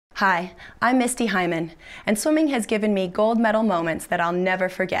Hi, I'm Misty Hyman, and swimming has given me gold medal moments that I'll never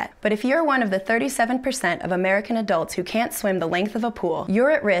forget. But if you're one of the 37% of American adults who can't swim the length of a pool,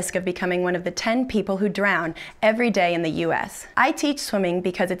 you're at risk of becoming one of the 10 people who drown every day in the U.S. I teach swimming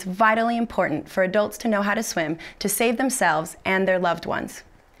because it's vitally important for adults to know how to swim to save themselves and their loved ones.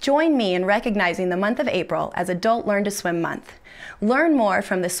 Join me in recognizing the month of April as Adult Learn to Swim Month. Learn more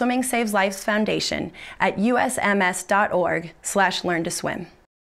from the Swimming Saves Lives Foundation at usms.org/learn-to-swim.